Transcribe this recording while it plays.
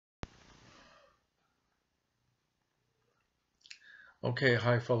Okay,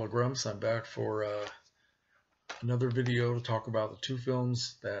 hi fellow grumps. I'm back for another video to talk about the two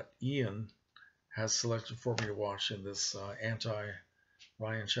films that Ian has selected for me to watch in this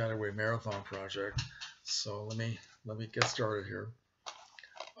anti-Ryan Chataway marathon project. So let me get started here.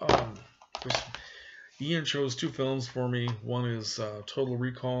 Um, Ian chose two films for me. One is Total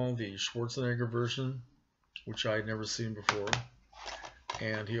Recall, the Schwarzenegger version, which I had never seen before,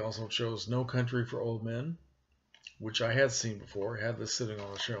 and he also chose No Country for Old Men, which I had seen before. I had this sitting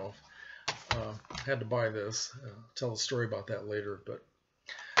on the shelf. Had to buy this. Tell a story about that later, but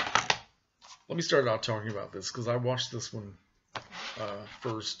let me start out talking about this because I watched this one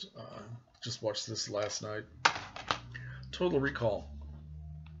first. Just watched this last night. Total Recall.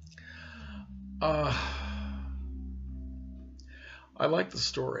 I like the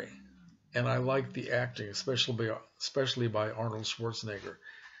story, and I like the acting, especially by Arnold Schwarzenegger.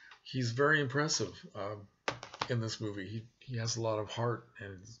 He's very impressive in this movie. He has a lot of heart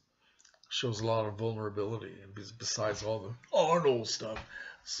and shows a lot of vulnerability, and besides all the Arnold stuff.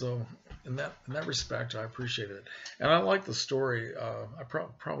 So in that respect, I appreciate it, and I like the story. I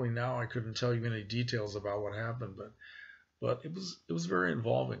probably now I couldn't tell you any details about what happened, but it was very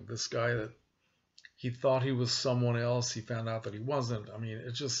involving. This guy that he thought he was someone else, he found out that he wasn't. I mean,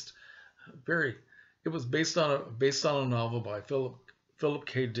 it's just very. It was based on a novel by Philip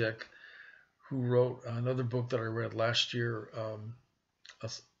K. Dick, who wrote another book that I read last year, A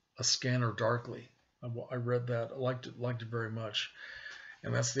Scanner Darkly. I read that. I liked it very much,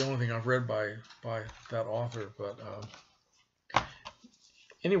 and that's the only thing I've read by that author. But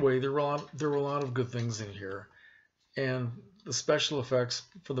anyway, there were a lot of good things in here, and the special effects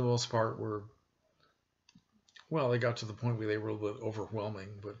for the most part were, well, they got to the point where they were a little bit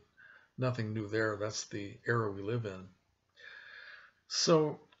overwhelming, but nothing new there. That's the era we live in.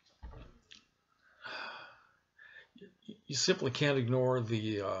 So you simply can't ignore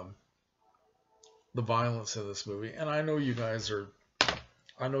the violence in this movie. And I know you guys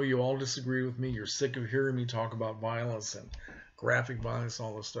I know you all disagree with me. You're sick of hearing me talk about violence and graphic violence and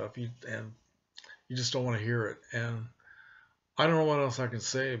all this stuff. And you just don't want to hear it. And I don't know what else I can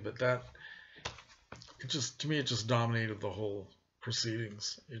say, but to me, it just dominated the whole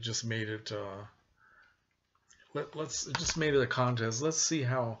proceedings. It just made it, it just made it a contest. Let's see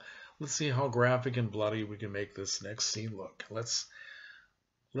how graphic and bloody we can make this next scene look. Let's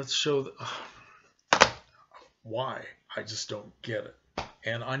show why. I just don't get it,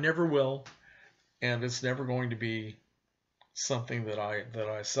 and I never will, and it's never going to be something that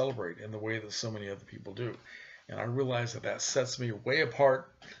I celebrate in the way that so many other people do. And I realize that sets me way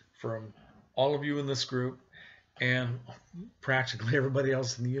apart from all of you in this group and practically everybody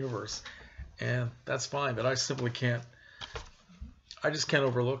else in the universe, and that's fine. But I simply can't. I just can't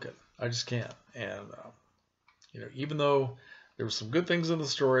overlook it. I just can't. And even though there were some good things in the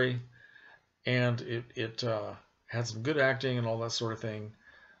story, and it had some good acting and all that sort of thing,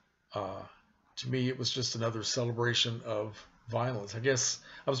 to me it was just another celebration of violence. I guess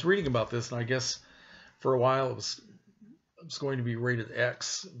I was reading about this, and I guess for a while it was going to be rated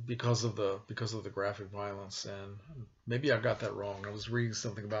X because of the graphic violence, and maybe I got that wrong. I was reading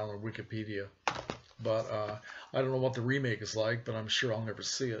something about it on Wikipedia, but I don't know what the remake is like, but I'm sure I'll never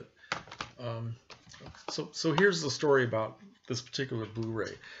see it. So here's the story about this particular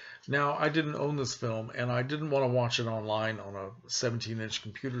Blu-ray. Now, I didn't own this film, and I didn't want to watch it online on a 17-inch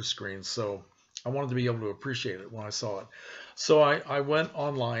computer screen, so I wanted to be able to appreciate it when I saw it. So I went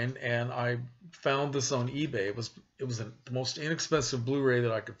online, and I found this on eBay. It was the most inexpensive Blu-ray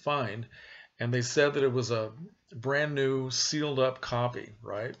that I could find, and they said that it was a brand new sealed up copy,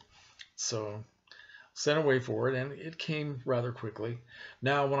 right? So sent away for it, and it came rather quickly.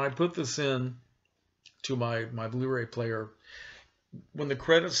 Now, when I put this in to my Blu-ray player, when the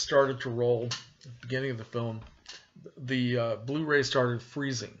credits started to roll at the beginning of the film, the Blu-ray started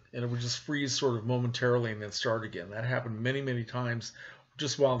freezing, and it would just freeze sort of momentarily and then start again. That happened many, many times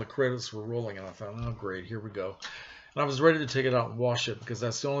just while the credits were rolling, and I thought, oh great, here we go. And I was ready to take it out and wash it, because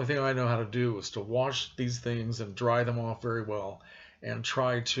that's the only thing I know how to do, is to wash these things and dry them off very well and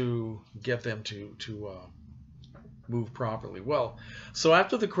try to get them to move properly. Well, so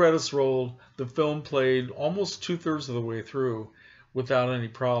after the credits rolled, the film played almost 2/3 of the way through without any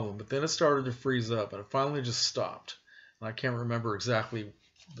problem, but then it started to freeze up, and it finally just stopped. And I can't remember exactly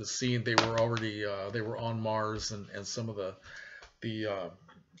the scene. They were already they were on Mars, and some of the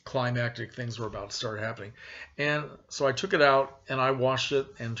climactic things were about to start happening. And so I took it out and I washed it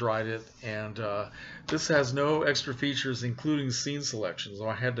and dried it, and this has no extra features, including scene selection. So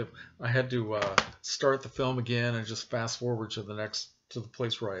I had to start the film again and just fast forward to the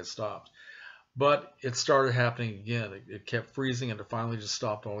place where I had stopped. But it started happening again. It kept freezing, and it finally just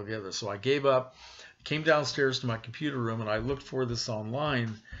stopped altogether. So I gave up, came downstairs to my computer room, and I looked for this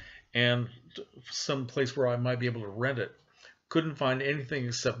online and some place where I might be able to rent it. Couldn't find anything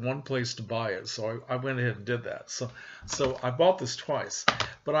except one place to buy it, so I went ahead and did that. So I bought this twice,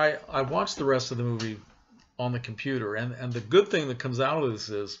 but I watched the rest of the movie on the computer, and the good thing that comes out of this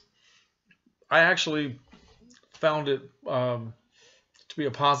is I actually found it to be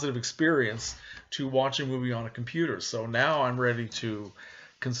a positive experience to watch a movie on a computer. So now I'm ready to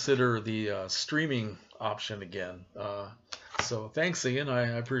consider the streaming option again. So thanks, Ian.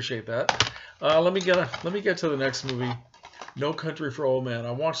 I appreciate that. Let me get to the next movie, No Country for Old Men.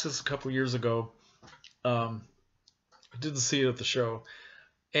 I watched this a couple years ago. I didn't see it at the show,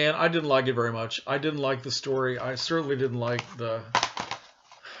 and I didn't like it very much. I didn't like the story. I certainly didn't like the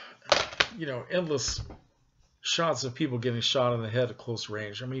endless shots of people getting shot in the head at close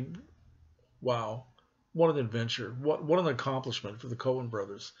range. I mean, wow, what an adventure! What an accomplishment for the Coen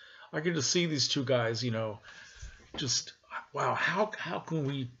brothers. I get to see these two guys, just wow. How can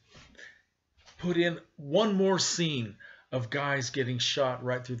we put in one more scene of guys getting shot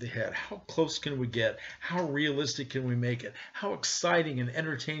right through the head? How close can we get? How realistic can we make it? How exciting and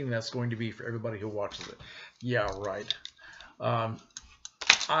entertaining that's going to be for everybody who watches it. Yeah, right.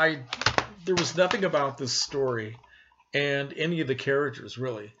 There was nothing about this story and any of the characters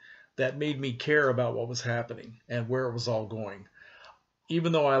really that made me care about what was happening and where it was all going.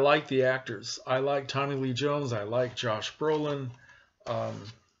 Even though I like the actors, I like Tommy Lee Jones, I like Josh Brolin,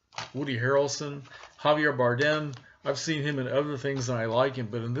 Woody Harrelson, Javier Bardem. I've seen him in other things and I like him,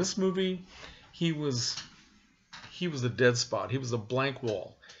 but in this movie, he was a dead spot. He was a blank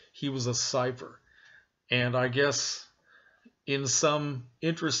wall. He was a cipher. And I guess in some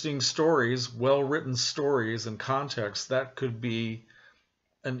interesting stories, well-written stories and context, that could be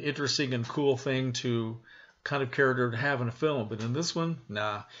an interesting and cool thing to kind of character to have in a film. But in this one,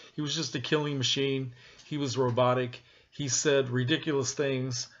 nah. He was just a killing machine. He was robotic. He said ridiculous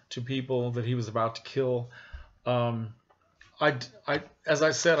things to people that he was about to kill. As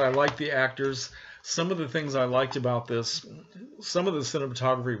I said, I like the actors. Some of the things I liked about this, some of the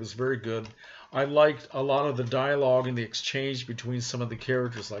cinematography was very good. I liked a lot of the dialogue and the exchange between some of the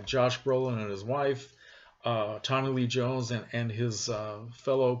characters, like Josh Brolin and his wife, Tommy Lee Jones and his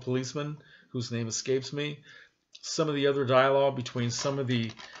fellow policeman, whose name escapes me. Some of the other dialogue between some of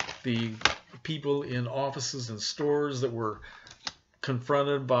the people in offices and stores that were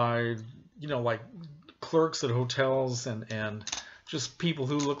confronted by, like clerks at hotels and just people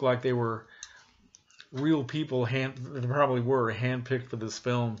who looked like they were real people, they probably were handpicked for this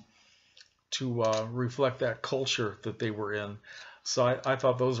film to reflect that culture that they were in. So I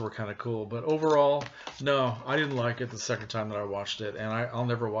thought those were kind of cool. But overall, no, I didn't like it the second time that I watched it, and I'll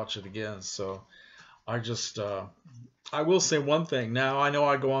never watch it again. So I will say one thing. Now, I know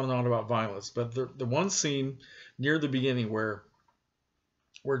I go on and on about violence, but the one scene near the beginning where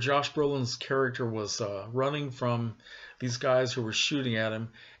Josh Brolin's character was running from these guys who were shooting at him,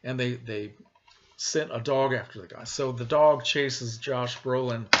 and they sent a dog after the guy. So the dog chases Josh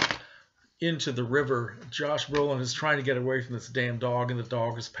Brolin into the river. Josh Brolin is trying to get away from this damn dog, and the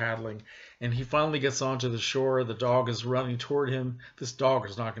dog is paddling. And he finally gets onto the shore. The dog is running toward him. This dog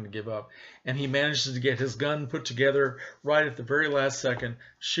is not going to give up. And he manages to get his gun put together right at the very last second,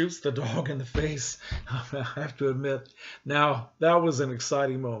 shoots the dog in the face. I have to admit, now that was an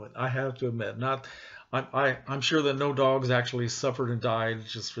exciting moment. I have to admit, I'm sure that no dogs actually suffered and died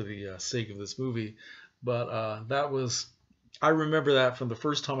just for the sake of this movie, but I remember that from the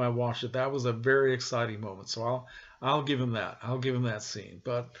first time I watched it. That was a very exciting moment. So I'll give him that. I'll give him that scene.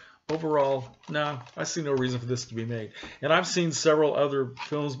 But overall, no, I see no reason for this to be made. And I've seen several other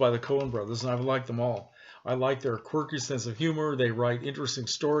films by the Coen brothers, and I've liked them all. I like their quirky sense of humor. They write interesting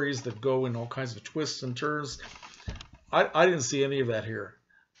stories that go in all kinds of twists and turns. I didn't see any of that here.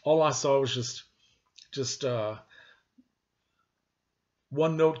 All I saw was just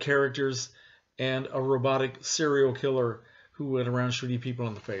one-note characters and a robotic serial killer who went around shooting people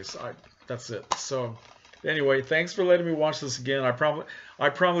in the face. That's it. So anyway, thanks for letting me watch this again. I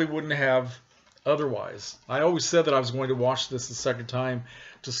probably wouldn't have otherwise. I always said that I was going to watch this the second time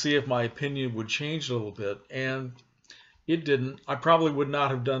to see if my opinion would change a little bit, and it didn't. I probably would not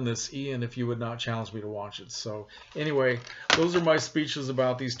have done this, Ian, if you would not challenge me to watch it. So anyway, those are my speeches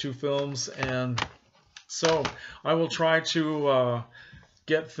about these two films, and so I will try to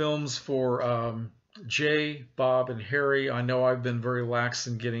get films for Jay, Bob, and Harry. I know I've been very lax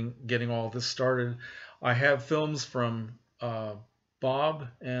in getting all this started. I have films from Bob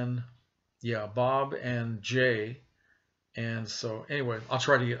and Jay, And so anyway, I'll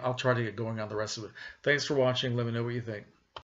try to get going on the rest of it. Thanks for watching. Let me know what you think.